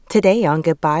Today on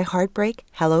Goodbye Heartbreak,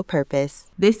 Hello Purpose.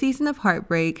 This season of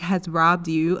heartbreak has robbed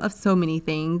you of so many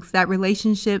things. That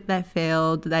relationship that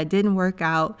failed, that didn't work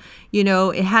out,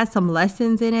 it has some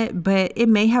lessons in it, but it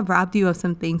may have robbed you of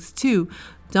some things too.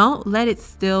 Don't let it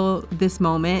steal this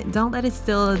moment. Don't let it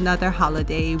steal another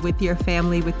holiday with your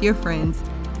family, with your friends.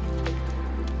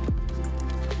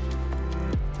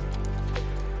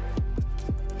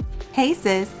 Hey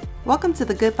sis, welcome to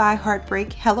the Goodbye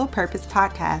Heartbreak, Hello Purpose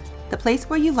podcast, the place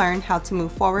where you learn how to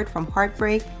move forward from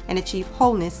heartbreak and achieve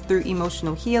wholeness through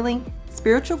emotional healing,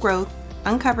 spiritual growth,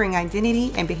 uncovering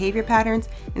identity and behavior patterns,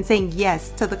 and saying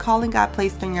yes to the calling God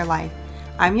placed on your life.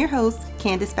 I'm your host,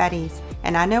 Candace Baddies,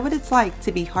 and I know what it's like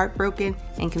to be heartbroken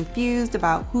and confused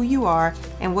about who you are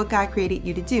and what God created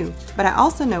you to do. But I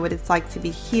also know what it's like to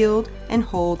be healed and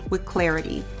whole with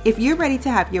clarity. If you're ready to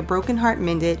have your broken heart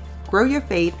mended, grow your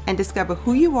faith, and discover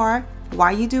who you are,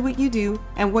 why you do what you do,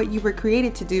 and what you were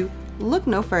created to do, look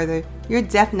no further. You're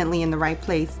definitely in the right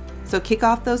place. So kick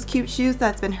off those cute shoes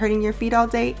that's been hurting your feet all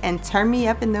day and turn me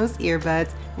up in those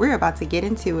earbuds. We're about to get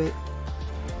into it.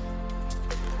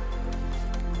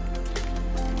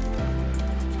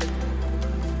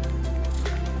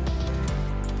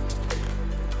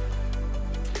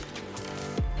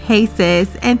 Hey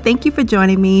sis, and thank you for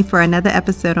joining me for another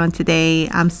episode on today.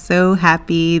 I'm so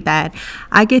happy that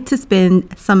I get to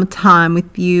spend some time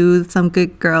with you, some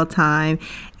good girl time,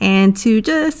 and to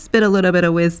just spit a little bit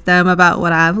of wisdom about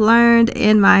what I've learned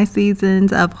in my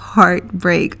seasons of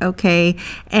heartbreak, okay?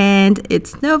 And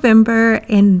it's November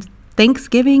and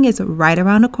Thanksgiving is right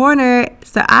around the corner,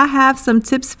 so I have some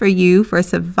tips for you for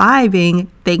surviving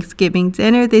Thanksgiving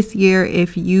dinner this year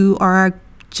if you are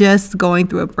just going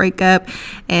through a breakup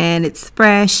and it's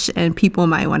fresh and people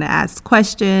might want to ask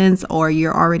questions or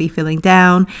you're already feeling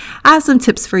down. I have some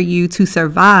tips for you to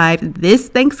survive this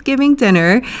Thanksgiving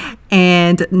dinner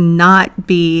and not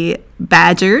be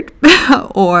badgered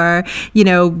or,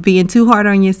 being too hard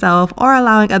on yourself or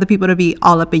allowing other people to be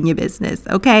all up in your business.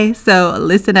 Okay, so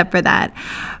listen up for that.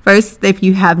 First, if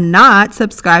you have not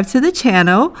subscribed to the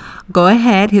channel, go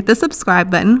ahead, hit the subscribe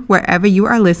button wherever you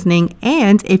are listening.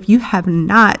 And if you have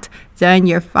not done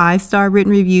your 5-star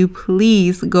written review,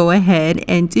 please go ahead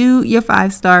and do your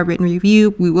 5-star written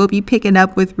review. We will be picking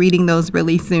up with reading those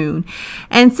really soon.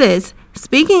 And sis,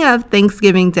 speaking of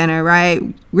Thanksgiving dinner, right?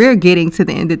 We're getting to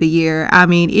the end of the year. I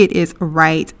mean, it is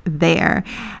right there.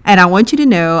 And I want you to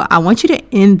know, I want you to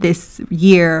end this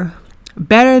year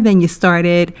better than you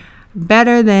started,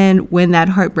 better than when that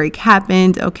heartbreak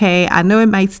happened, okay? I know it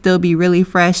might still be really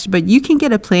fresh, but you can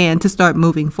get a plan to start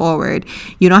moving forward.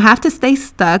 You don't have to stay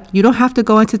stuck. You don't have to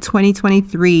go into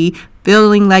 2023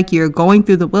 feeling like you're going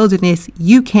through the wilderness.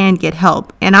 You can get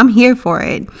help, and I'm here for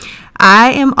it.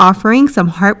 I am offering some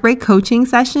heartbreak coaching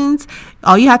sessions.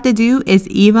 All you have to do is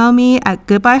email me at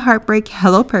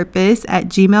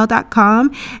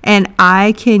goodbyeheartbreakhellopurpose@gmail.com and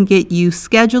I can get you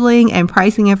scheduling and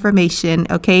pricing information,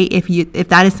 okay, if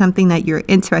that is something that you're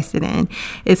interested in.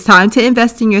 It's time to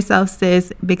invest in yourself,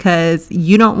 sis, because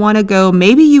you don't want to go,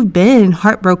 maybe you've been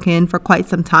heartbroken for quite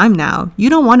some time now.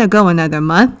 You don't want to go another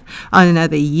month, on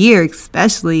another year,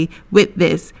 especially with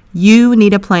this. You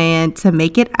need a plan to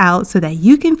make it out so that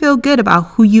you can feel good about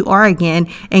who you are again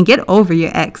and get over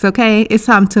your ex, okay? It's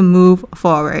time to move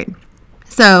forward.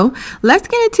 So let's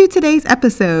get into today's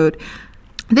episode.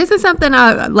 This is something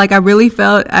I really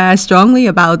felt strongly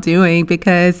about doing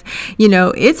because,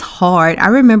 it's hard. I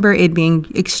remember it being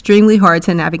extremely hard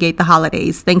to navigate the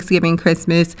holidays, Thanksgiving,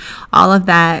 Christmas, all of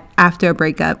that after a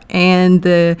breakup. And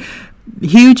the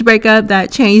huge breakup that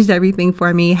changed everything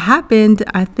for me happened,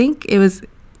 I think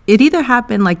it either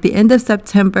happened like the end of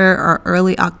September or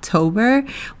early October,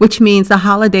 which means the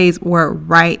holidays were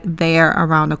right there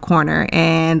around the corner.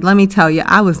 And let me tell you,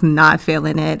 I was not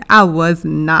feeling it. I was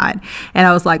not. And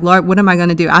I was like, Lord, what am I going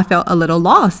to do? I felt a little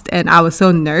lost and I was so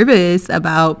nervous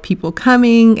about people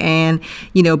coming and,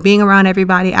 being around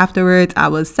everybody afterwards. I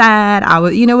was sad.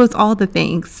 it was all the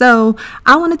things. So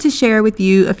I wanted to share with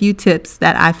you a few tips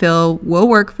that I feel will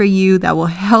work for you, that will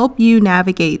help you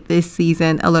navigate this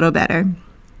season a little better.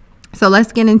 So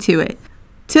let's get into it.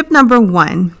 Tip number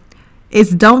 1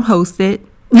 is don't host it.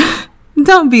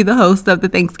 Don't be the host of the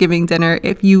Thanksgiving dinner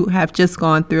if you have just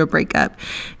gone through a breakup,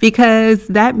 because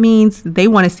that means they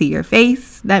want to see your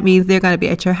face. That means they're going to be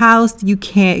at your house. You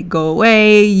can't go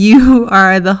away. You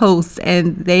are the host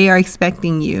and they are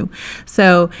expecting you.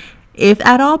 So if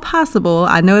at all possible,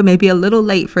 I know it may be a little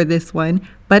late for this one,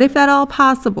 but if at all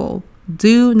possible,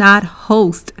 do not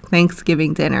host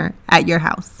Thanksgiving dinner at your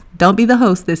house. Don't be the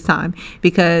host this time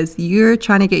because you're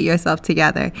trying to get yourself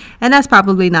together, and that's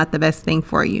probably not the best thing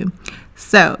for you.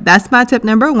 So that's my tip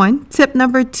number 1. Tip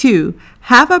number 2,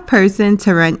 have a person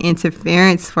to run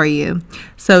interference for you.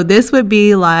 So this would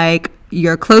be like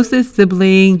your closest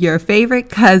sibling, your favorite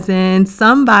cousin,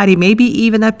 somebody, maybe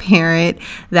even a parent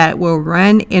that will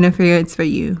run interference for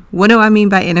you. What do I mean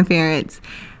by interference?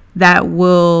 That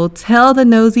will tell the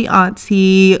nosy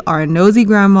auntie or nosy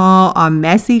grandma or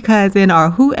messy cousin or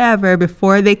whoever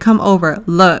before they come over,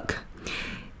 look,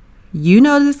 you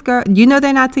know this girl, you know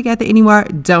they're not together anymore.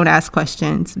 Don't ask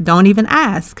questions. Don't even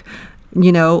ask.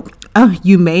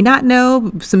 You may not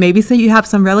know. So maybe you have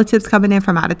some relatives coming in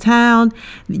from out of town.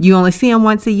 You only see them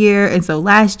once a year. And so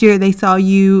last year they saw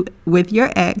you with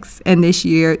your ex and this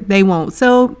year they won't.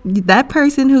 So that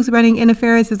person who's running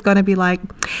interference is going to be like,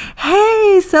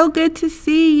 hey, so good to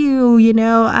see you.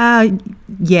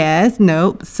 Yes,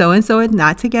 nope. So-and-so is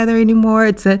not together anymore.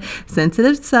 It's a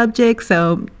sensitive subject.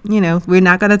 So, we're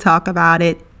not going to talk about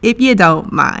it if you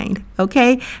don't mind.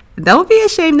 Okay. Don't be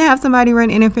ashamed to have somebody run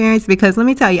interference because let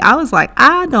me tell you, I was like,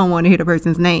 I don't want to hear the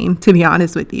person's name, to be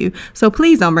honest with you. So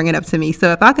please don't bring it up to me.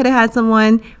 So if I could have had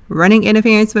someone running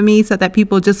interference for me so that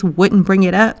people just wouldn't bring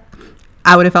it up,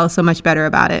 I would have felt so much better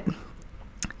about it.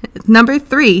 Number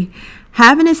 3,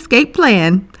 have an escape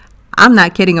plan. I'm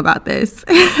not kidding about this.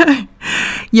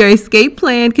 Your escape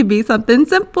plan could be something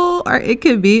simple or it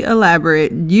could be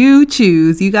elaborate. You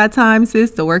choose. You got time,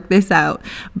 sis, to work this out.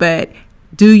 But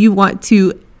do you want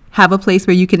to have a place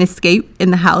where you can escape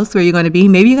in the house where you're going to be?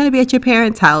 Maybe you're going to be at your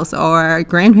parents' house or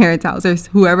grandparents' house or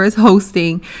whoever is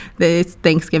hosting this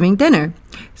Thanksgiving dinner.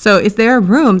 So is there a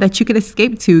room that you can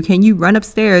escape to? Can you run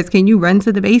upstairs? Can you run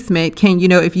to the basement?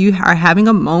 If you are having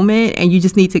a moment and you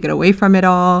just need to get away from it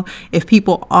all, if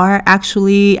people are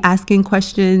actually asking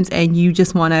questions and you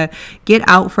just want to get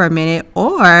out for a minute,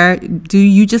 or do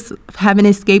you just have an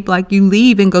escape like you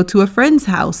leave and go to a friend's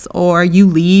house or you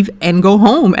leave and go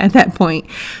home at that point?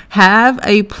 Have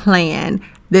a plan.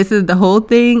 This is the whole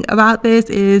thing about this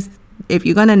is if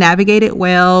you're going to navigate it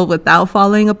well without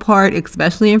falling apart,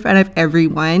 especially in front of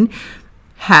everyone,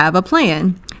 have a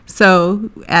plan. So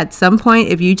at some point,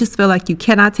 if you just feel like you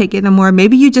cannot take it no more,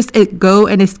 maybe you just go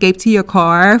and escape to your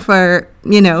car for,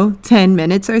 10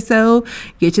 minutes or so,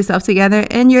 get yourself together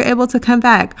and you're able to come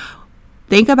back.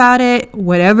 Think about it,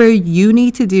 whatever you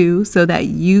need to do so that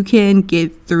you can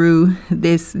get through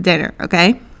this dinner,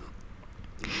 okay?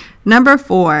 Number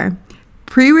 4,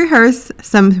 pre-rehearse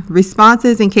some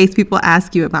responses in case people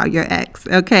ask you about your ex,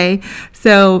 okay?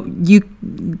 So you,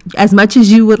 as much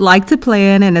as you would like to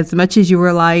plan and as much as you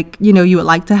were like, you would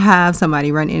like to have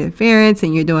somebody run interference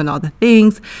and you're doing all the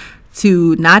things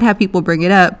to not have people bring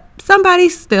it up, somebody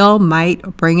still might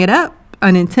bring it up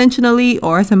unintentionally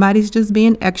or somebody's just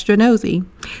being extra nosy.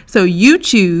 So you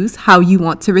choose how you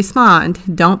want to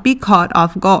respond. Don't be caught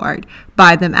off guard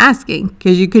by them asking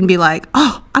because you can be like,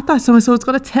 oh, I thought so-and-so was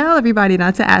going to tell everybody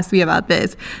not to ask me about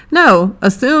this. No,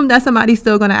 assume that somebody's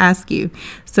still going to ask you.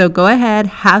 So go ahead,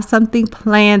 have something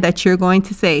planned that you're going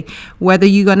to say, whether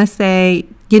you're going to say,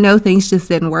 things just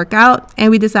didn't work out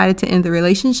and we decided to end the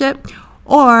relationship,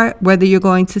 or whether you're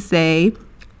going to say,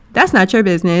 that's not your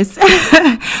business.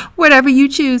 Whatever you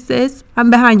choose, sis,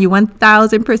 I'm behind you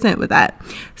 1,000% with that.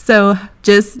 So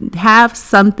just have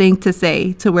something to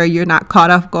say to where you're not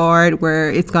caught off guard, where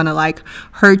it's going to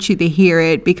hurt you to hear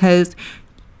it because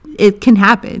it can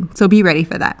happen. So be ready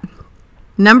for that.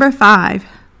 Number 5,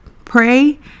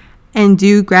 pray and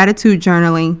do gratitude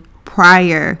journaling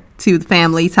prior to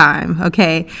family time.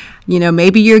 Okay.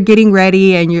 Maybe you're getting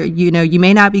ready and you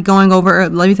may not be going over.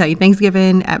 Let me tell you,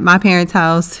 Thanksgiving at my parents'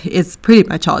 house is pretty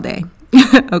much all day.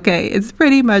 Okay. It's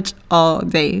pretty much all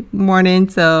day, morning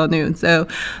till noon. So,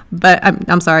 but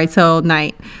I'm sorry, till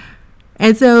night.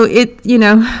 And so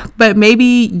but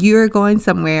maybe you're going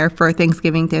somewhere for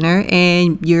Thanksgiving dinner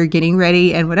and you're getting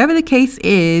ready and whatever the case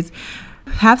is,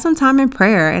 have some time in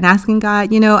prayer and asking God,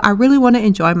 I really want to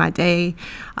enjoy my day.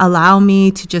 Allow me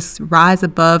to just rise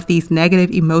above these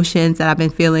negative emotions that I've been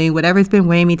feeling, whatever's been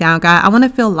weighing me down. God, I want to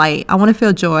feel light. I want to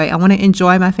feel joy. I want to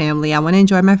enjoy my family. I want to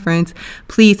enjoy my friends.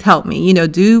 Please help me,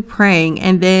 do praying.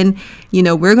 And then,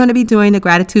 we're going to be doing the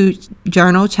gratitude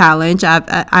journal challenge.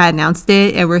 I announced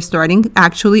it and we're starting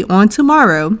actually on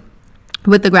tomorrow.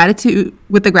 with the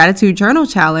gratitude journal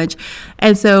challenge.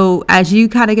 And so as you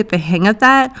kind of get the hang of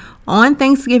that, on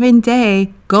Thanksgiving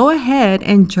Day, go ahead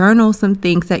and journal some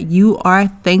things that you are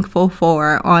thankful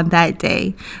for on that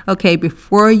day, okay,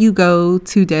 before you go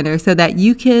to dinner, so that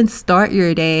you can start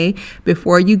your day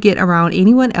before you get around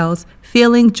anyone else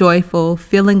feeling joyful,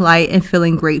 feeling light, and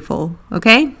feeling grateful,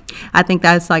 okay? I think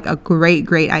that's like a great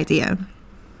idea.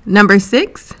 Number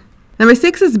six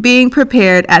is being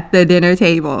prepared at the dinner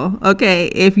table. Okay,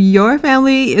 if your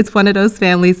family is one of those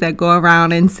families that go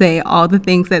around and say all the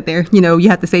things that you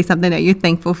have to say something that you're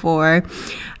thankful for,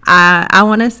 I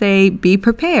want to say be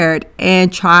prepared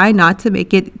and try not to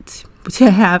make it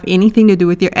to have anything to do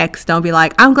with your ex. Don't be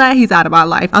like, I'm glad he's out of my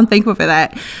life, I'm thankful for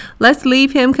that. Let's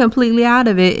leave him completely out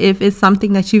of it if it's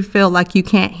something that you feel like you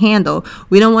can't handle.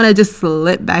 We don't want to just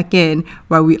slip back in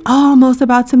where we almost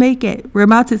about to make it. We're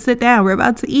about to sit down, we're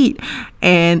about to eat,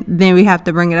 and then we have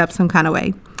to bring it up some kind of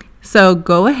way. So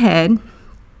go ahead,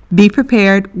 be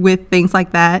prepared with things like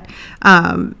that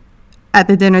at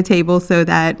the dinner table, so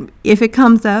that if it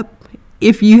comes up,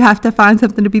 if you have to find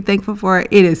something to be thankful for,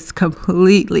 it is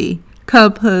completely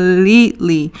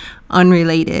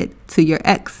unrelated to your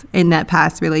ex in that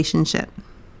past relationship.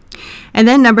 And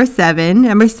then number seven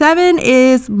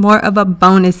is more of a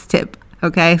bonus tip.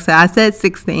 Okay, so I said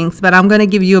 6 things, but I'm going to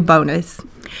give you a bonus.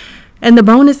 And the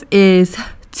bonus is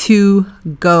to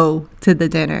go to the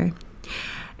dinner.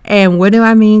 And what do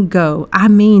I mean go? I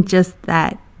mean just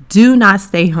that. Do not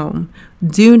stay home.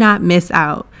 Do not miss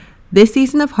out. This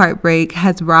season of heartbreak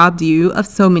has robbed you of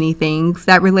so many things.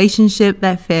 That relationship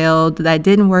that failed, that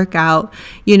didn't work out,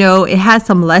 it has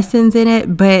some lessons in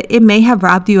it, but it may have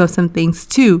robbed you of some things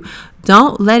too.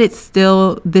 Don't let it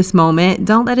steal this moment.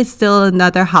 Don't let it steal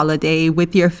another holiday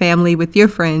with your family, with your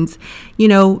friends.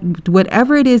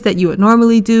 Whatever it is that you would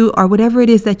normally do, or whatever it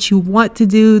is that you want to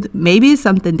do, maybe it's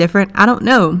something different. I don't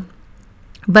know.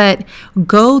 But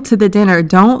go to the dinner.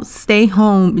 Don't stay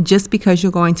home just because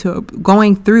you're going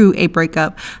through a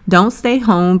breakup. Don't stay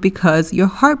home because you're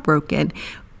heartbroken.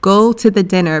 Go to the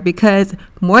dinner, because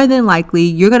more than likely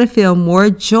you're going to feel more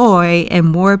joy and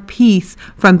more peace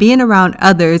from being around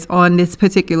others on this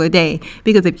particular day.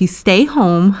 Because if you stay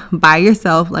home by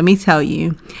yourself, let me tell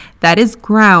you, that is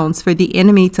grounds for the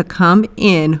enemy to come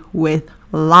in with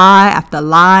lie after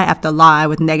lie after lie,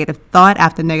 with negative thought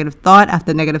after negative thought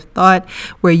after negative thought,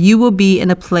 where you will be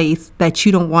in a place that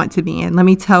you don't want to be in. Let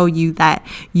me tell you that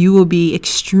you will be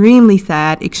extremely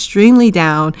sad, extremely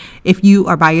down if you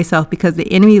are by yourself, because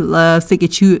the enemy loves to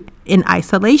get you in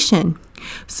isolation.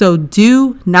 So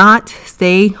do not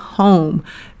stay home.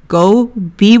 Go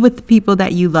be with the people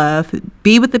that you love,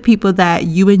 be with the people that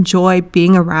you enjoy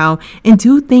being around, and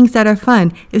do things that are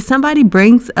fun. If somebody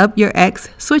brings up your ex,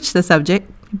 switch the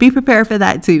subject. Be prepared for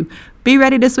that too. Be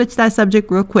ready to switch that subject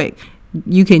real quick.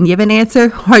 You can give an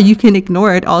answer, or you can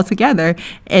ignore it altogether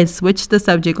and switch the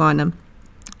subject on them.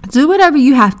 Do whatever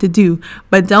you have to do,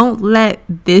 but don't let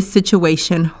this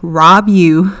situation rob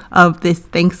you of this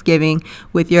Thanksgiving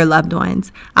with your loved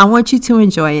ones. I want you to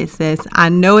enjoy it, sis. I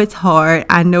know it's hard.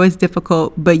 I know it's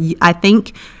difficult, but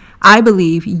I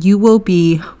believe you will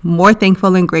be more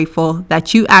thankful and grateful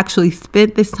that you actually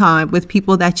spent this time with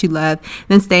people that you love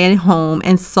than staying home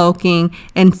and sulking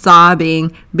and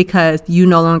sobbing because you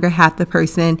no longer have the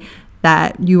person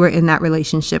that you were in that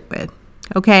relationship with.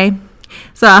 Okay?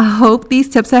 So I hope these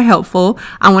tips are helpful.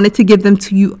 I wanted to give them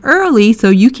to you early so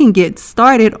you can get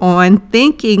started on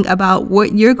thinking about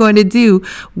what you're going to do,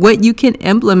 what you can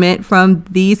implement from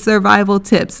these survival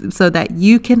tips, so that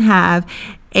you can have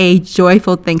a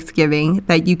joyful Thanksgiving,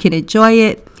 that you can enjoy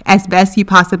it as best you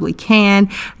possibly can.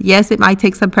 Yes, it might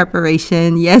take some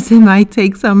preparation. Yes, it might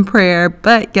take some prayer,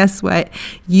 but guess what?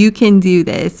 You can do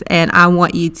this, and I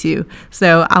want you to.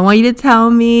 So I want you to tell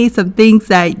me some things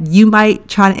that you might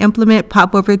try to implement.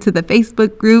 Pop over to the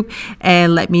Facebook group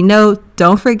and let me know.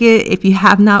 Don't forget, if you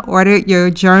have not ordered your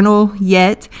journal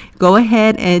yet, go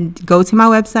ahead and go to my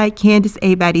website,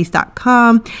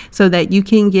 CandiceABaddies.com, so that you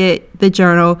can get the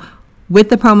journal with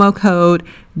the promo code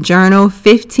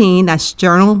Journal15. That's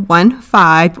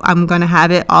Journal15. I'm going to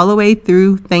have it all the way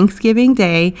through Thanksgiving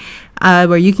Day,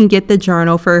 where you can get the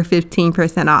journal for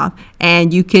 15% off.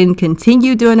 And you can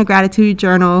continue doing the gratitude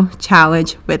journal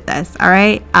challenge with us. All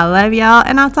right. I love y'all,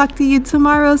 and I'll talk to you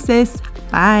tomorrow, sis.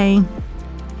 Bye.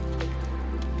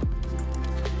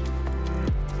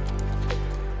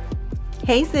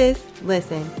 Hey sis,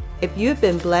 listen, if you've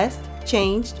been blessed,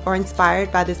 changed, or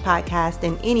inspired by this podcast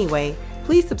in any way,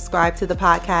 please subscribe to the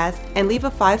podcast and leave a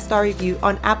 5-star review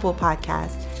on Apple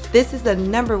Podcasts. This is the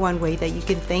 #1 way that you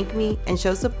can thank me and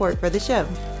show support for the show.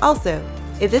 Also,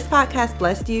 if this podcast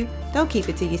blessed you, don't keep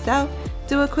it to yourself.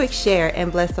 do a quick share and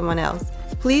bless someone else.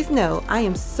 Please know I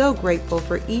am so grateful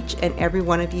for each and every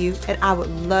one of you, and I would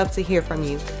love to hear from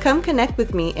you. Come connect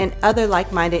with me and other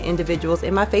like-minded individuals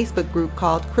in my Facebook group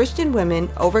called Christian Women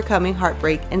Overcoming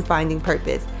Heartbreak and Finding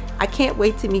Purpose. I can't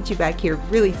wait to meet you back here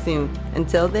really soon.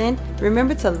 Until then,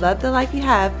 remember to love the life you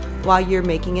have while you're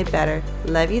making it better.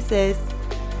 Love you, sis.